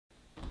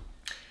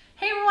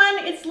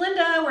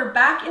Linda. We're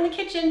back in the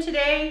kitchen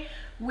today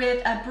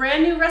with a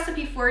brand new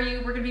recipe for you.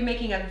 We're going to be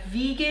making a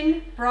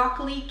vegan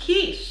broccoli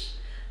quiche.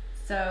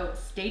 So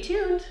stay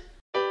tuned.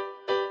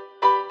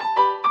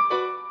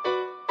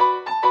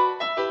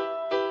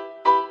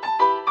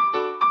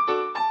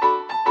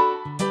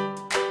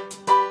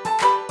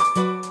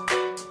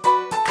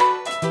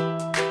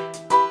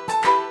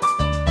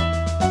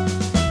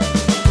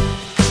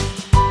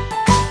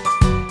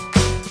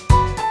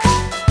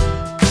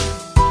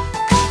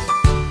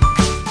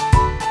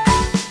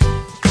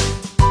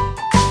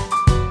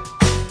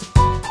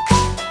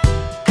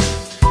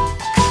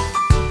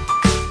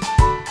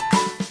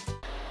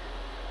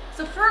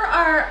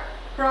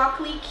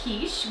 Broccoli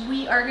quiche,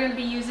 we are going to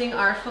be using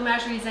our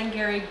Fromagerie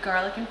Zengarry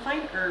garlic and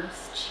fine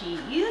herbs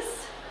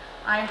cheese.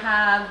 I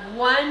have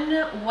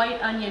 1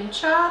 white onion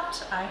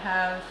chopped, I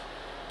have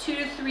 2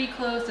 to 3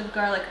 cloves of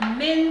garlic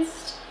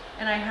minced,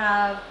 and I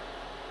have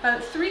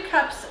about 3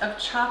 cups of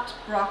chopped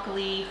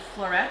broccoli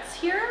florets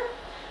here.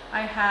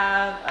 I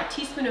have a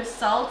teaspoon of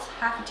salt,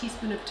 half a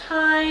teaspoon of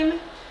thyme,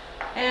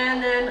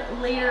 and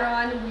then later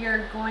on we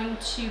are going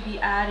to be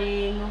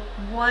adding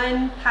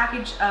 1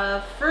 package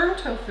of firm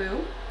tofu,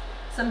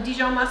 some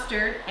Dijon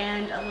mustard,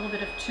 and a little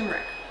bit of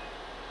turmeric.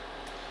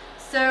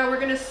 So we're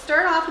going to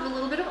start off with a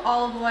little bit of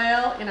olive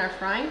oil in our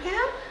frying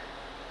pan.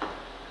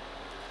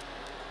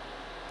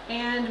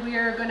 And we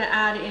are going to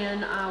add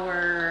in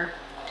our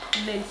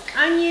minced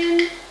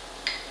onion.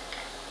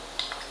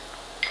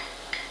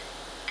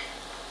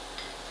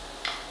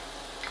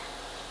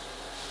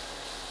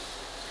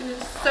 I'm going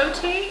to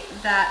saute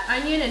that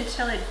onion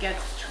until it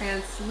gets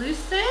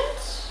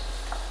translucent.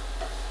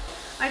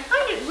 I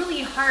find it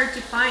really hard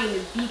to find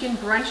vegan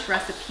brunch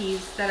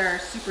recipes that are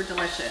super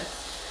delicious.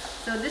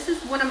 So this is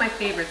one of my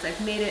favorites.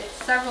 I've made it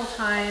several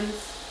times.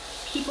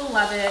 People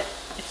love it.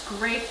 It's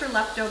great for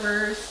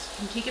leftovers.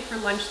 You can take it for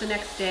lunch the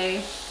next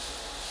day.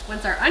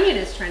 Once our onion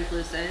is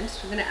translucent,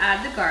 we're going to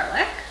add the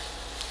garlic.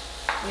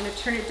 I'm going to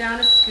turn it down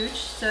a scooch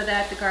so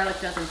that the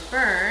garlic doesn't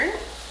burn.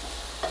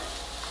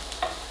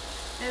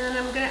 And then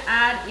I'm going to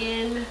add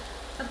in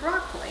the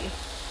broccoli.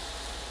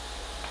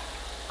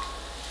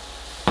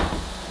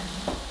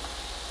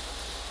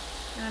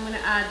 And I'm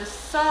going to add the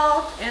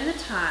salt and the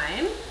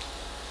thyme,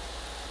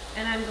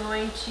 and I'm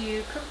going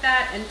to cook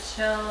that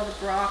until the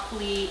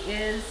broccoli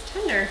is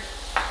tender.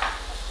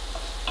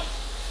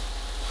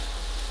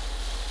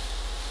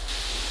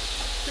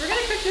 So we're going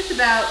to cook this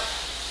about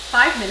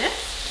 5 minutes,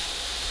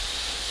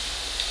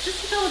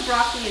 just until the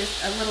broccoli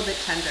is a little bit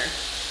tender.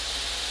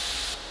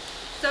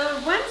 So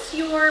once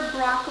your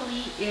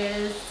broccoli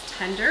is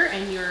tender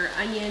and your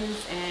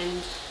onions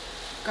and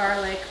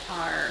garlic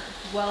are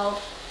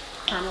well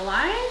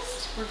caramelized,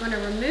 we're going to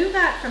remove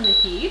that from the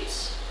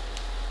heat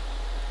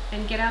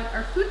and get out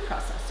our food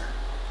processor.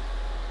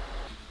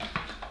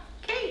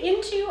 Okay,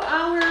 into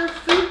our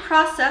food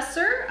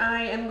processor,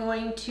 I am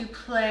going to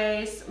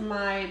place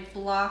my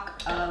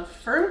block of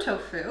firm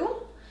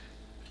tofu.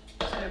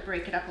 Just going to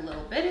break it up a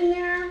little bit in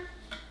there.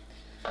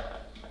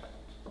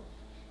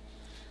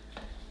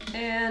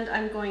 And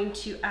I'm going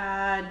to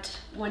add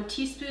 1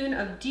 teaspoon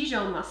of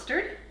Dijon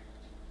mustard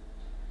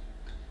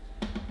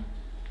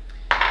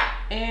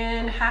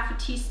and half a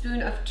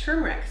teaspoon of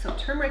turmeric. So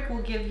turmeric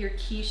will give your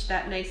quiche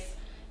that nice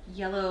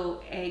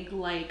yellow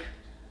egg-like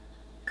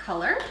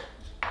color.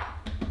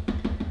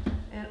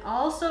 And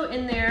also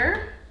in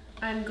there,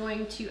 I'm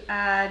going to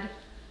add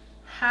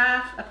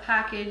half a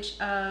package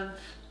of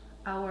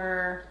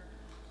our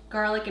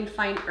garlic and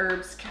fine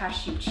herbs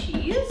cashew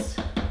cheese.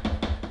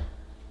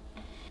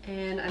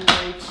 And I'm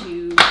going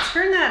to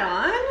turn that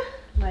on,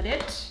 let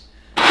it.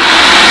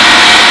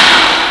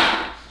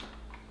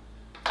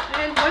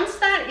 And once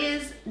that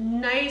is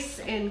nice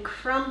and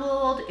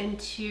crumbled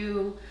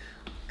into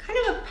kind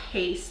of a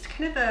paste,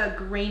 kind of a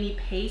grainy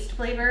paste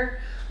flavor,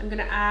 I'm going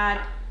to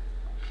add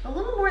a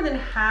little more than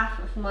half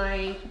of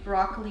my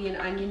broccoli and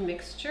onion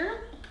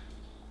mixture.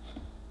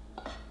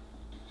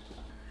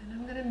 And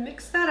I'm going to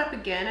mix that up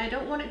again. I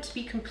don't want it to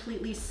be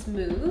completely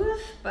smooth,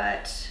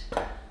 but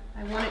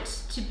I want it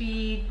to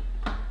be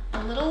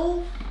a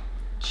little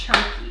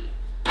chunky.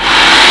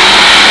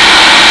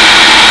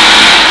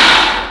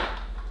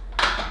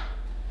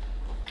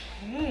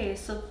 Okay,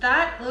 so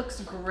that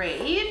looks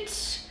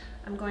great.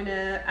 I'm going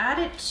to add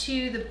it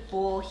to the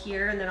bowl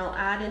here, and then I'll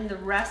add in the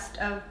rest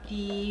of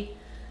the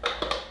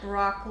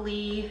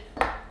broccoli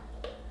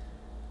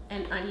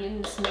and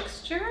onions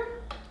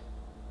mixture.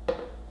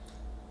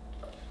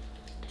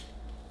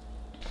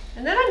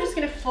 And then I'm just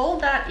going to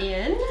fold that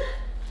in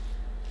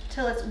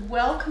till it's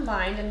well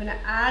combined. I'm going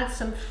to add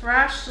some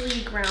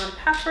freshly ground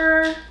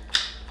pepper.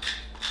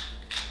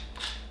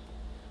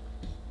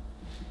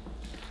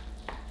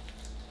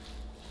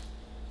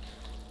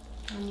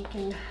 And you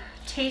can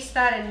taste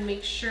that and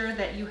make sure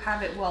that you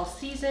have it well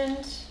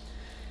seasoned.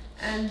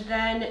 And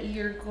then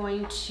you're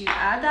going to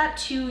add that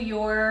to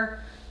your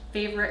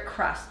favorite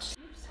crust.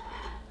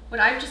 What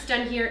I've just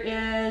done here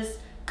is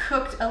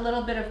cooked a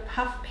little bit of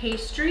puff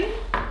pastry.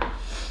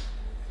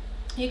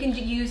 You can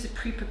use a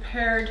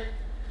pre-prepared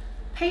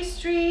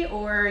pastry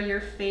or your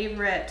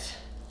favorite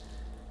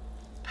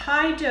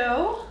pie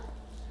dough,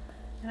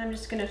 and I'm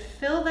just gonna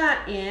fill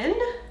that in,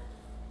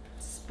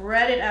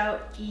 spread it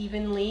out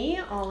evenly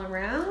all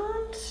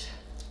around.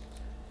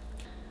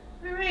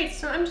 All right,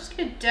 so I'm just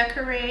gonna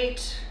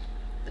decorate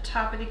the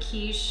top of the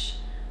quiche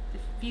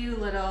with a few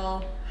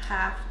little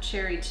half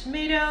cherry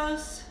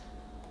tomatoes.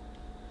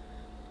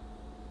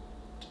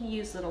 You can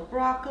use little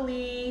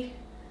broccoli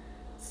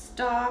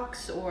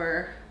stalks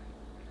or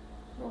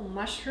little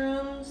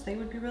mushrooms. They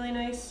would be really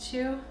nice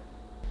too.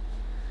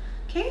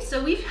 Okay,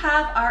 so we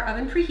have our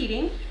oven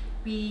preheating.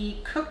 We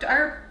cooked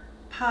our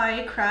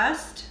pie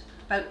crust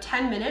about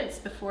 10 minutes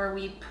before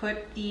we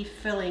put the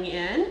filling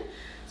in.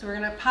 So we're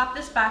gonna pop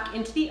this back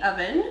into the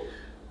oven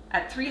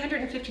at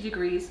 350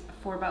 degrees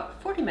for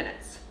about 40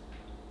 minutes.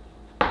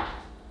 All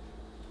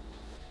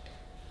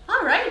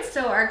right,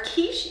 so our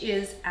quiche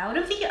is out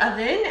of the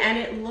oven and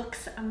it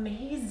looks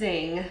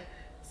amazing.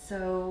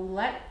 So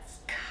let's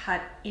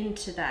cut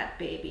into that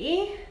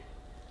baby.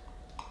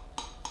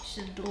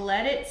 Should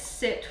let it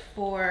sit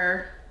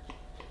for,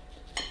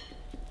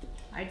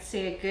 I'd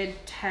say, a good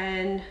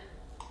 10-15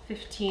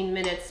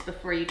 minutes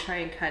before you try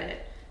and cut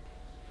it.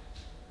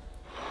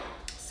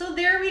 So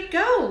there we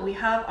go. We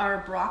have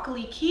our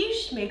broccoli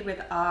quiche made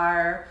with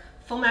our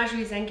fromage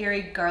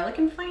Zengarry garlic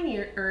and fine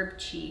herb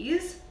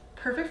cheese.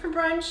 Perfect for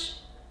brunch,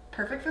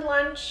 perfect for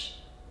lunch,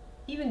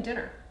 even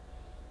dinner.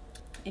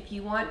 If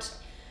you want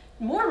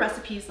more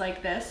recipes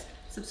like this,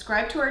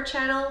 subscribe to our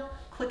channel,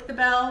 click the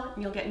bell,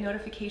 and you'll get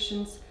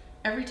notifications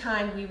every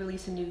time we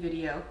release a new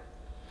video.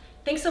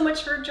 Thanks so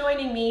much for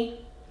joining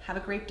me. Have a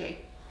great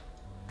day.